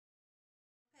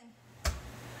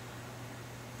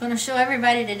I'm going to show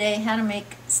everybody today how to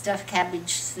make stuffed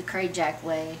cabbage the Krajec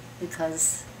way,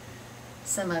 because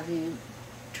some of you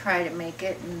try to make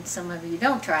it and some of you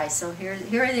don't try. So here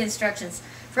are the instructions.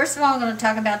 First of all, I'm going to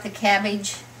talk about the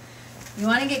cabbage. You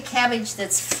want to get cabbage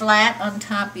that's flat on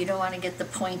top. You don't want to get the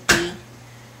pointy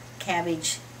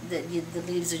cabbage that the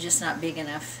leaves are just not big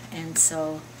enough. And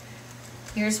so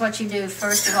here's what you do.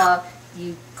 First of all,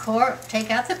 you take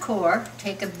out the core,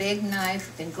 take a big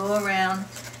knife and go around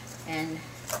and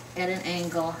at an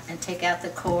angle and take out the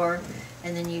core,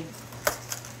 and then you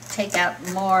take out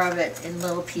more of it in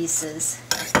little pieces.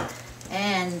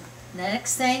 And the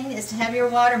next thing is to have your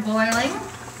water boiling,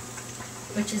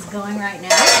 which is going right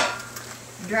now.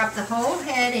 Drop the whole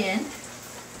head in.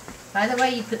 By the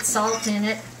way, you put salt in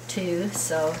it too,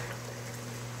 so,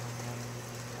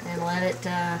 and let it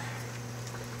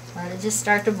just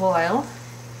start to boil.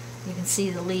 You can see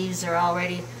the leaves are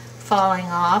already falling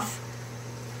off.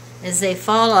 As they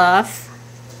fall off,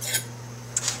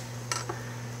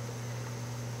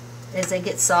 as they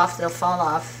get soft, they'll fall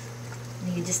off.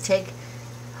 You just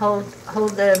hold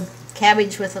the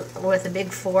cabbage with a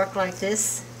big fork like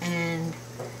this and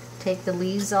take the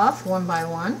leaves off one by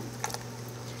one.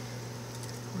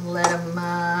 Let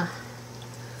them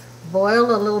boil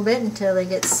a little bit until they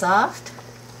get soft,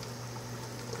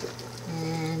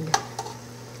 and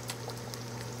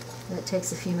that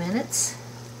takes a few minutes.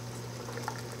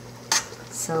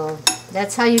 So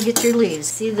that's how you get your leaves.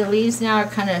 See, the leaves now are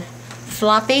kind of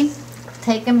floppy.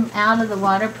 Take them out of the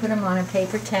water, put them on a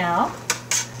paper towel.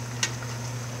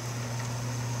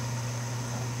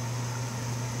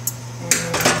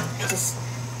 And just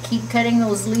keep cutting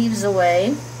those leaves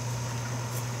away.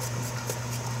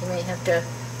 You may have to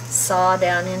saw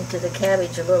down into the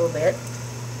cabbage a little bit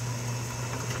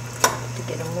to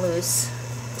get them loose.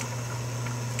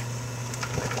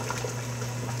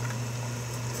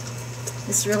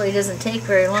 This really doesn't take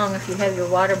very long if you have your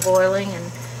water boiling and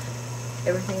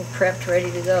everything prepped, ready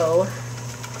to go.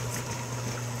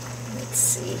 Let's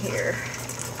see here.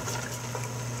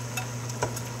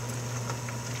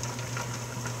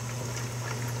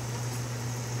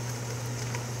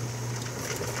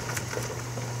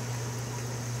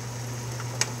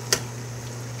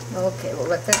 Okay, we'll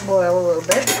let that boil a little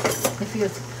bit. If you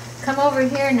come over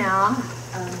here now,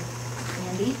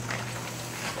 Andy,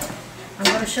 I'm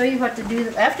going to show you what to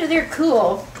do after they're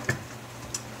cool.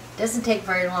 Doesn't take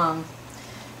very long.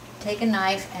 Take a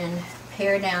knife and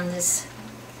pare down this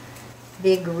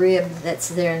big rib that's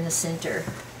there in the center,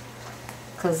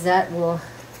 because that will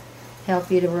help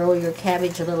you to roll your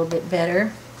cabbage a little bit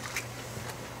better.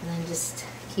 And then just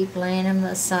keep laying them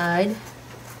aside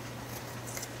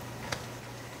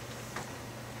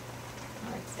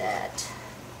like that.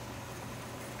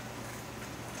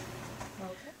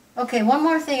 Okay, one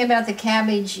more thing about the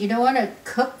cabbage. You don't want to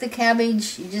cook the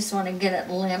cabbage, you just want to get it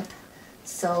limp.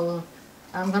 So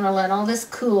I'm going to let all this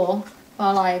cool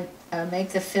while I make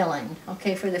the filling.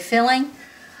 Okay, for the filling,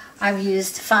 I've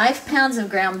used 5 pounds of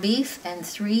ground beef and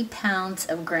 3 pounds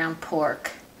of ground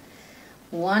pork.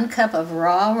 1 cup of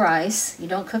raw rice. You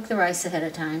don't cook the rice ahead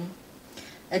of time.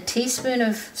 A teaspoon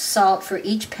of salt for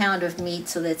each pound of meat,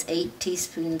 so that's 8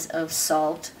 teaspoons of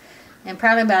salt. And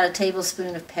probably about a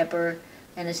tablespoon of pepper,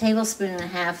 and a tablespoon and a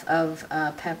half of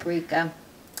paprika.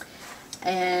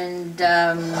 And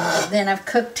then I've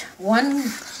cooked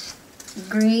 1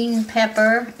 green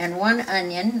pepper and 1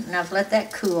 onion, and I've let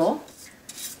that cool.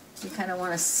 You kind of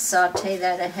want to saute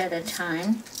that ahead of time.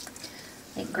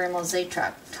 I think Grandma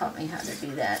Zatrok taught me how to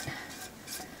do that.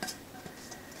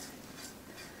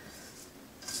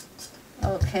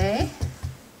 Okay.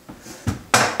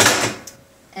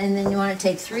 And then you want to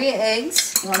take 3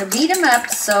 eggs. You want to beat them up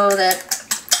so that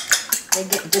they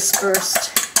get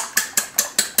dispersed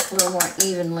a little more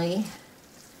evenly.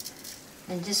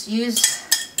 And just use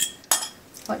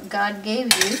what God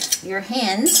gave you, your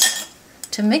hands,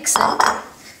 to mix it.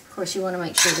 Of course, you want to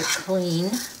make sure they're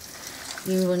clean.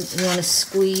 You want to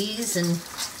squeeze and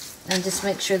just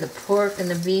make sure the pork and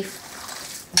the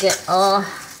beef get all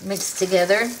mixed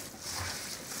together.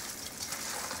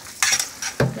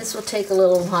 This will take a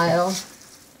little while.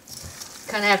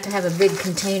 Kind of have to have a big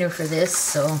container for this,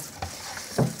 so.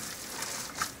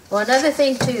 Well, another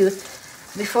thing too,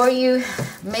 before you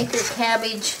make your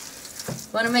cabbage,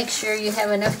 you want to make sure you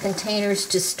have enough containers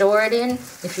to store it in.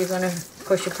 If you're going to, of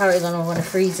course, you're probably going to want to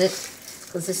freeze it,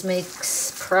 because this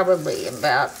makes probably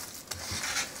about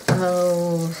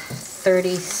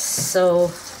 30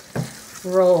 so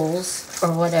rolls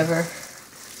or whatever.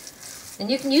 And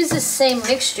you can use this same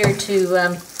mixture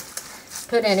to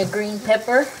put in a green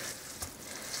pepper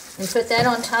and put that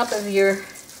on top of your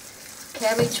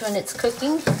cabbage when it's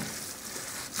cooking.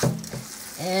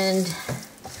 And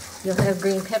you'll have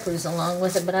green peppers along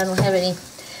with it, but I don't have any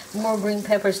more green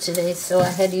peppers today, so I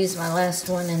had to use my last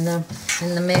one in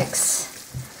the mix.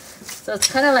 So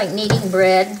it's kind of like kneading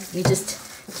bread. You just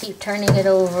keep turning it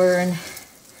over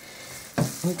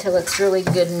until it's really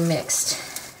good and mixed.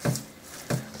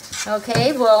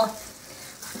 Okay, well,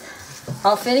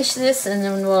 I'll finish this and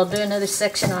then we'll do another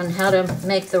section on how to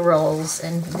make the rolls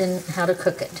and then how to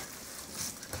cook it.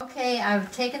 Okay,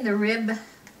 I've taken the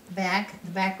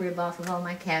back rib off of all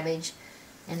my cabbage,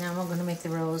 and now I'm going to make the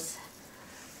rolls.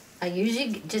 I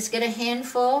usually just get a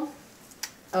handful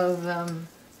of,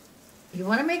 you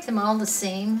want to make them all the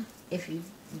same. If you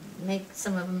make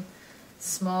some of them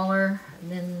smaller,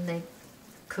 then they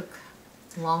cook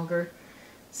longer.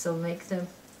 So make them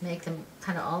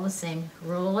kind of all the same.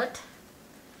 Roll it,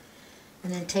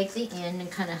 and then take the end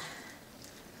and kind of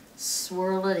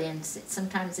swirl it in.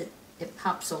 Sometimes it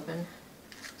pops open,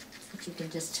 but you can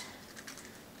just,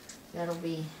 that'll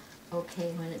be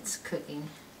okay when it's cooking.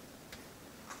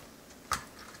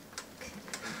 Okay,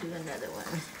 do another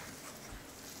one.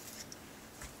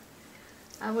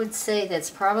 I would say that's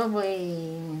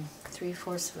probably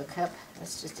 3/4 of a cup.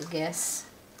 That's just a guess.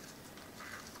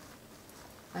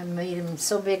 I made them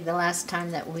so big the last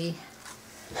time that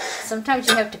sometimes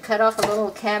you have to cut off a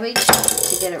little cabbage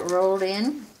to get it rolled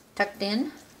in, tucked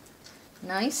in.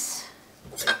 Nice.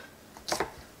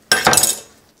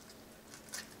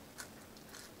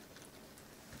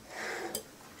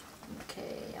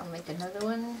 Okay, I'll make another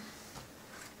one.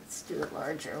 Let's do a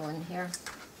larger one here.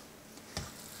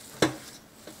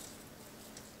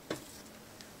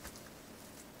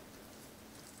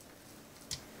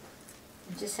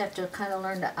 You just have to kind of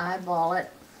learn to eyeball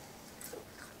it.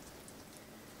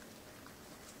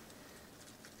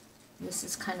 This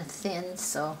is kind of thin,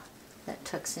 so that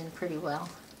tucks in pretty well.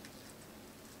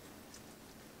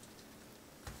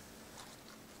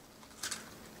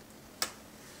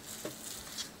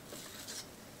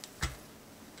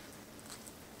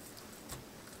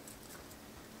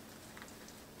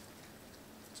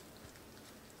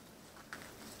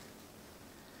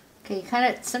 Okay, you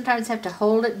kind of sometimes have to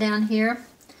hold it down here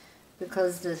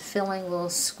because the filling will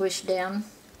squish down,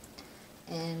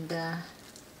 and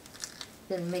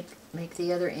then make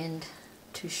the other end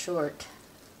too short.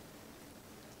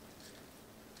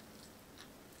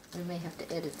 We may have to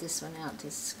edit this one out.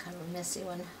 This is kind of a messy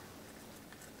one.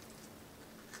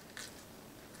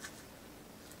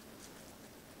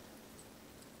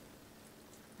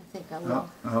 I think I will.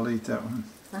 I'll eat that one.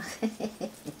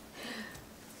 Okay.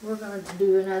 We're going to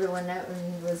do another one. That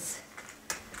one was...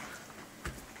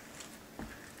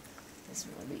 This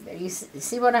one will be better. You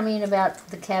see what I mean about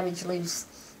the cabbage leaves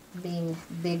being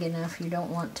big enough? You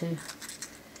don't want to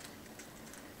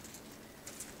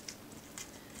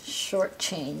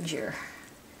shortchange your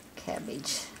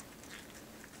cabbage.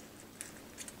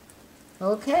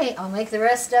 Okay, I'll make the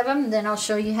rest of them, then I'll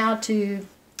show you how to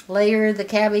layer the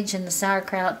cabbage and the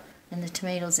sauerkraut and the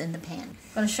tomatoes in the pan.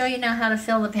 I'm going to show you now how to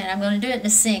fill the pan. I'm going to do it in the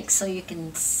sink so you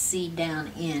can see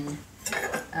down in.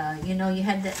 You know, you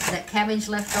had that cabbage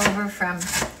left over from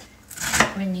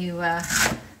when you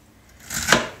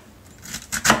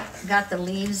got the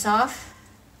leaves off.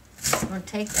 I'm going to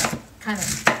take that, kind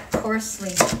of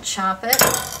coarsely chop it,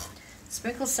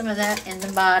 sprinkle some of that in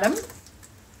the bottom,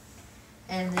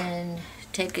 and then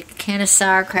take a can of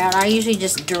sauerkraut. I usually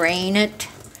just drain it.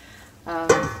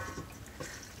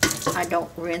 I don't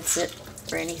rinse it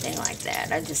or anything like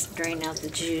that. I just drain out the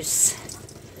juice.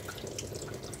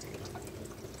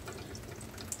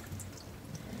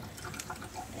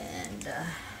 And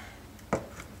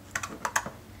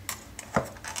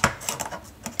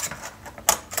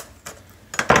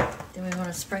then we want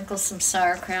to sprinkle some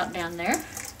sauerkraut down there.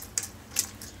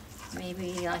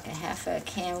 Maybe like a half a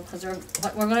can, because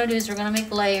what we're going to do is we're going to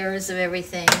make layers of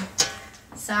everything.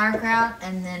 Sauerkraut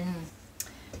and then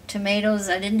tomatoes.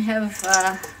 I didn't have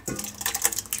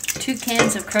 2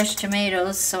 cans of crushed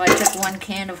tomatoes, so I took 1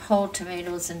 can of whole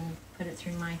tomatoes and put it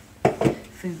through my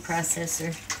food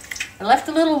processor. I left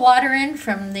a little water in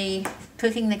from the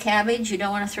cooking the cabbage. You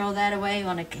don't want to throw that away. You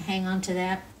want to hang on to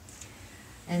that.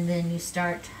 And then you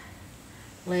start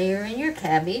layering your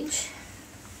cabbage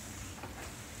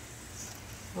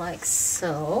like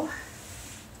so.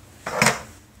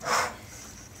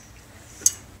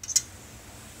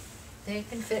 They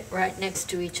can fit right next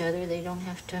to each other. They don't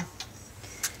have to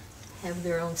have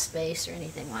their own space or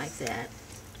anything like that.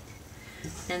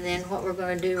 And then what we're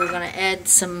going to do, we're going to add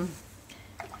some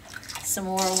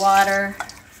more water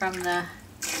from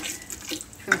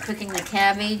cooking the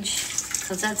cabbage,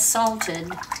 because that's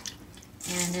salted,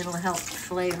 and it'll help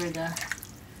flavor the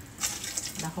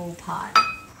whole pot.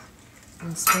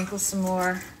 And sprinkle some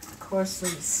more coarsely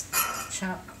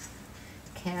chopped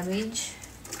cabbage.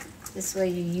 This way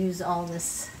you use all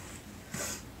these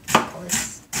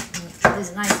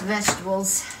nice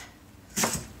vegetables.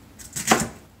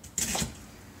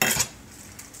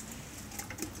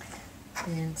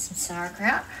 And some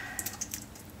sauerkraut.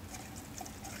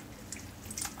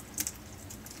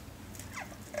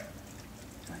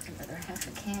 Like another half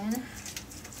a can.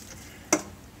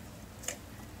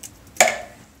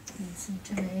 And some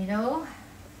tomato.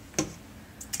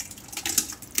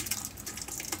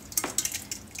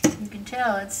 You can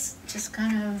tell it's just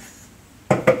kind of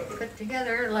put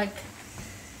together like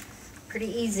pretty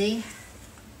easy.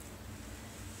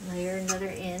 Layer another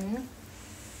in.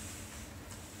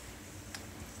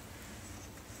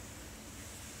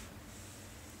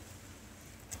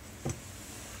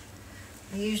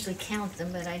 I usually count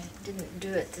them, but I didn't do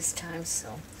it this time,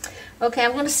 so. Okay,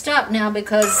 I'm going to stop now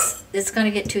because it's going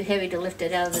to get too heavy to lift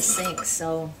it out of the sink,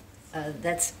 so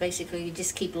that's basically, you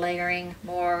just keep layering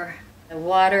more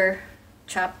water,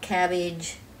 chopped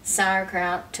cabbage,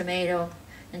 sauerkraut, tomato,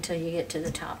 until you get to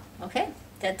the top. Okay,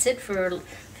 that's it for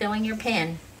filling your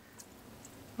pan.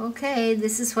 Okay,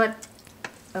 this is what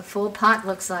a full pot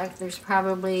looks like. There's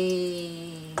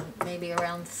probably maybe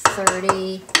around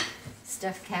 30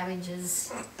 stuffed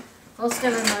cabbages. Most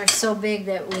of them are so big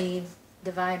that we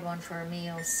divide one for a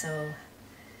meal, so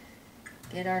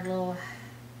get our little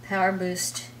Power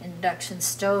Boost induction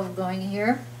stove going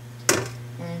here,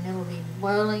 and it'll be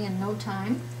boiling in no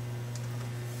time.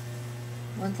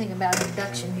 One thing about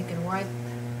induction, you can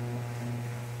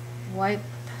wipe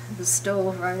the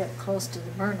stove right up close to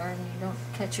the burner and you don't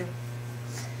catch your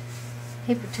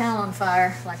paper towel on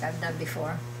fire like I've done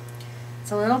before.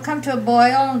 So it'll come to a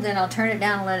boil, then I'll turn it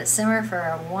down and let it simmer for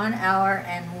 1 hour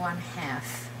and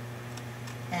 1/2.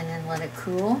 And then let it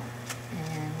cool,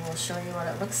 and we'll show you what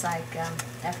it looks like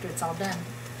after it's all done.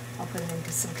 I'll put it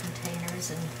into some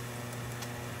containers and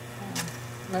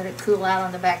let it cool out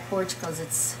on the back porch because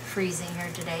it's freezing here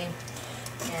today.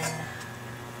 And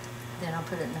then I'll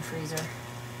put it in the freezer.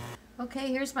 Okay,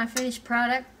 here's my finished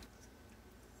product.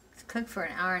 It's cooked for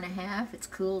 1 hour and 1/2. It's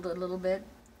cooled a little bit.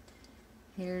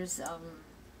 Here's a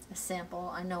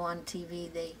sample. I know on TV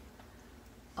they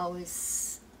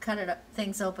always cut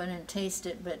things open and taste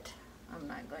it, but I'm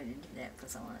not going to do that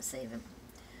because I want to save them.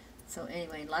 So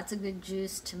anyway, lots of good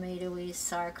juice, tomatoey,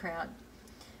 sauerkraut,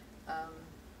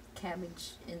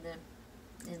 cabbage in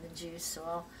the juice. So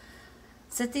I'll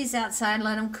set these outside,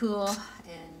 let them cool,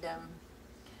 and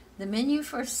the menu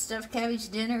for stuffed cabbage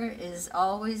dinner is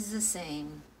always the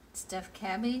same: stuffed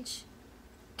cabbage,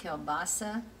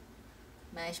 kielbasa,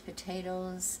 mashed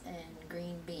potatoes, and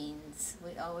green beans.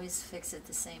 We always fix it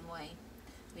the same way.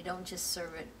 We don't just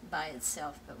serve it by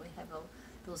itself, but we have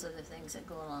those other things that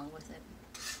go along with it.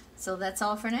 So that's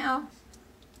all for now.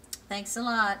 Thanks a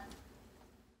lot.